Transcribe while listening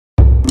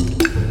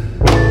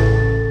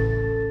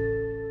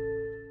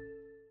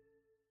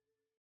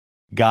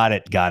Got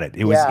it. Got it.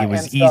 It was Yeah, it and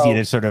was easy so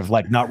to sort of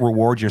like not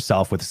reward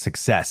yourself with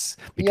success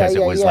yeah, because it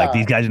yeah, was like yeah.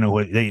 these guys know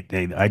what they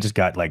I just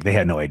got like they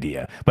had no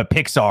idea. But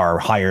Pixar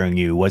hiring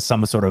you was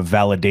some sort of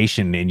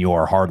validation in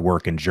your hard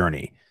work and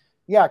journey.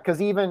 Yeah,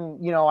 because even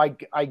I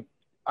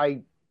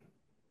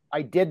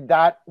I did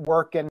that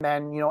work, and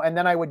then and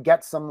then I would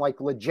get some like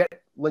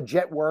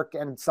legit work,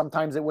 and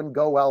sometimes it wouldn't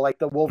go well. Like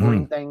the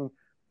Wolverine Mm, thing,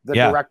 the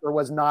yeah. director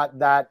was not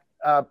that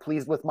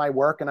pleased with my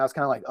work, and I was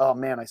kind of like, oh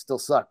man, I still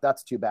suck.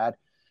 That's too bad.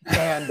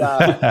 And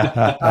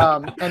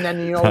and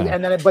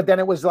then but then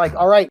it was like,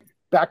 all right,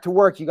 back to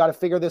work. You got to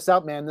figure this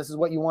out, man. This is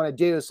what you want to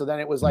do. So then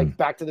it was Mm, like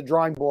back to the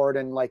drawing board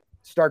and like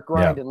start yeah.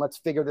 grinding. Let's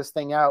figure this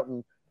thing out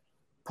and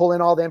pull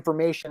in all the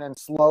information and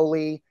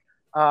slowly.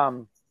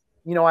 Um,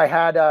 I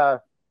had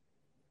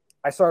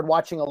I started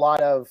watching a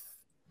lot of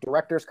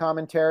directors'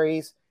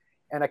 commentaries,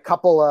 and a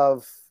couple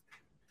of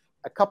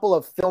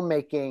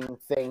filmmaking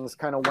things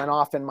kind of went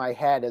off in my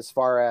head as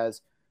far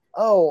as,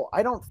 oh,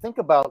 I don't think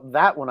about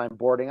that when I'm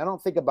boarding. I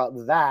don't think about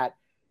that.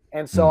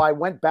 And so Mm, I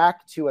went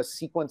back to a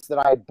sequence that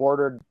I had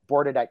boarded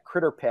at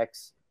Critter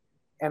Picks,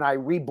 and I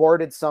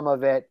reboarded some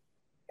of it,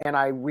 and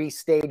I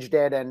restaged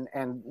it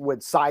and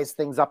would size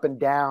things up and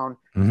down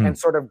and mhm.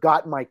 sort of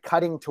got my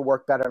cutting to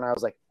work better. And I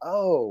was like,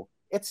 oh,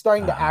 it's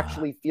starting to Ah,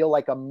 actually feel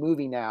like a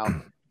movie now.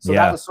 So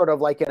that yeah. was sort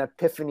of like an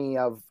epiphany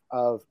of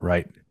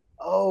Right.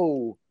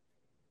 oh,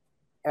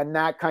 and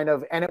that kind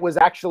of, and it was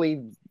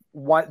actually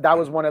one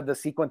of the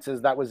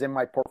sequences that was in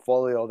my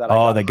portfolio that I Oh,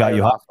 got they got hired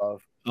you. off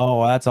of.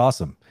 Oh, that's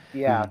awesome.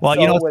 Yeah. Well,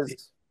 So it was, yeah,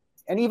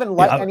 and even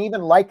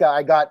Leica,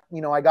 I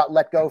got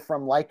let go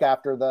from Leica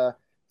after the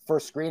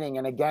first screening.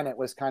 And again, it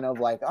was kind of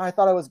like, oh, I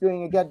thought I was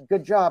doing a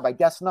good job. I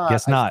guess not.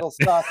 guess I not. still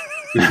suck.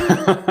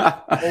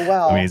 Oh,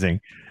 well.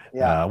 Amazing.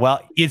 Yeah.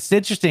 Well, it's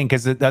interesting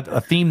because a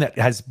theme that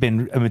has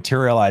been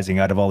materializing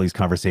out of all these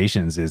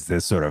conversations is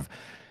this sort of,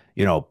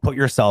 put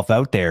yourself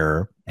out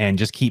there and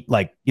just keep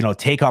like,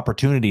 take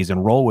opportunities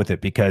and roll with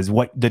it because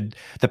what the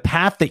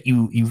path that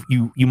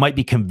you might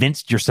be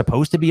convinced you're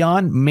supposed to be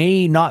on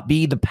may not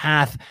be the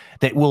path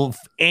that will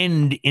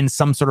end in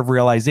some sort of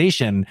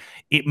realization.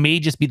 It may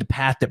just be the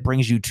path that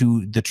brings you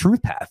to the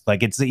truth path.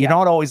 Like you're Yeah.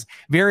 not always,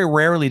 very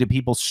rarely do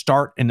people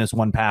start in this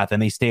one path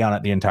and they stay on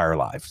it the entire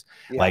lives.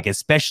 Yeah. Like,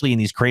 especially in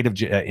these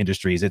creative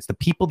industries, it's the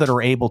people that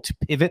are able to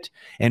pivot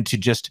and to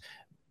just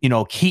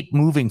keep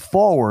moving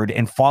forward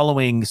and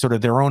following sort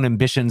of their own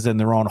ambitions and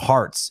their own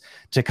hearts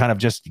to kind of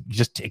just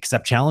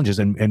accept challenges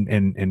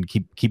and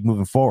keep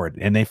moving forward.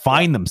 And they Yeah.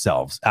 find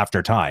themselves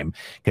after time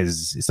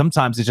because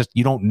sometimes it's just,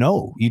 you don't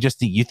know. You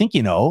think,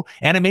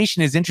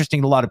 animation is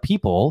interesting to a lot of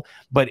people,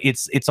 but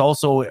it's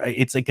also,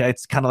 it's like,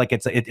 it's kind of like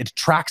it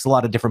attracts a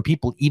lot of different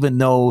people, even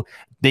though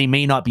they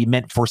may not be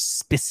meant for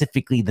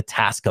specifically the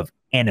task of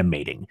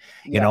animating.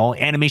 Yeah.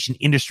 Animation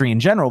industry in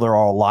general, there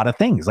are a lot of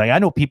things. Like I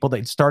know people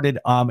that started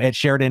at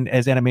Sheridan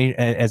as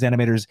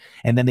animators,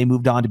 and then they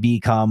moved on to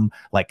become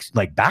like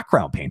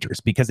background painters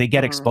because they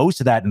get Hmm. exposed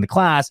to that in the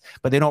class,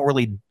 but they don't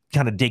really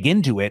kind of dig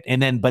into it.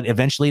 And then, but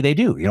eventually they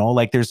do.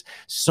 Like there's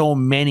so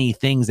many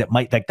things that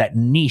might, like, that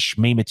niche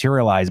may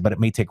materialize, but it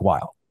may take a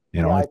while.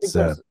 Yeah. I think It's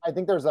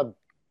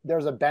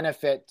there's a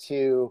benefit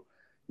to,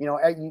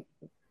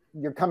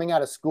 you're coming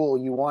out of school,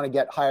 you want to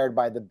get hired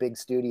by the big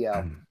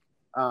studio,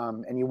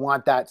 and you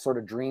want that sort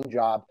of dream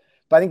job.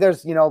 But I think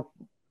there's,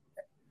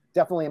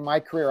 definitely in my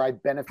career, I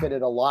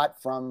benefited a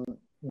lot from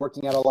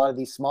working at a lot of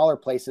these smaller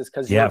places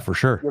because yeah, you're for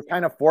sure. you're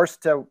kind of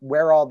forced to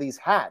wear all these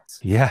hats.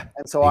 Yeah,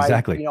 And so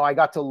exactly. I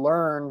got to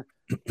learn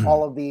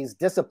all of these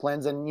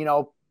disciplines, and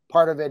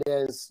part of it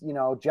is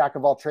jack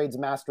of all trades,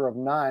 master of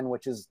none,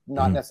 which is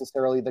not Mhm.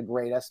 necessarily the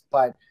greatest,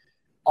 but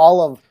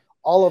all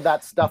of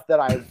that stuff that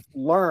I've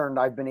learned,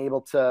 I've been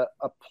able to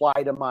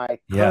apply to my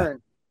Yeah,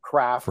 current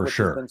craft, for which has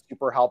sure. been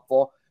super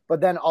helpful. But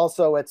then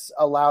also it's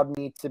allowed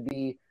me to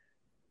be,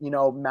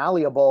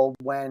 malleable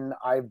when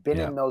I've been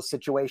Yeah. in those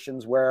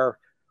situations where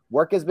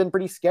work has been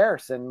pretty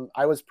scarce, and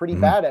I was pretty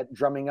Mhm. bad at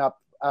drumming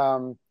up,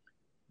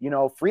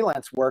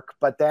 freelance work.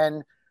 But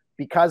then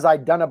because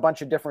I'd done a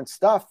bunch of different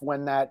stuff,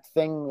 when that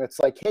thing, it's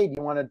like, hey, do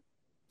you want to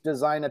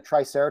design a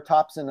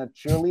triceratops in a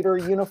cheerleader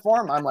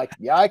uniform? I'm like,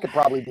 yeah, I could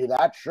probably do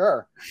that.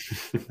 Sure.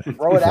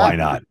 Throw it Why at me.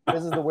 not?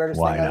 This is the weirdest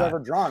thing Why I've not? ever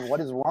drawn. What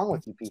is wrong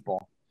with you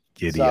people?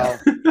 Giddy up.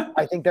 So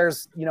I think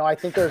there's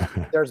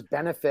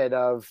benefit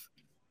of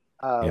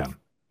Yeah.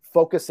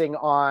 focusing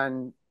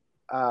on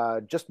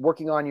just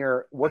working on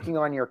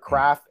your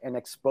craft and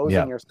exposing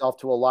Yeah. yourself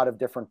to a lot of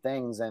different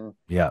things, and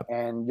Yeah.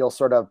 you'll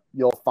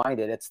find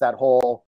it. It's that whole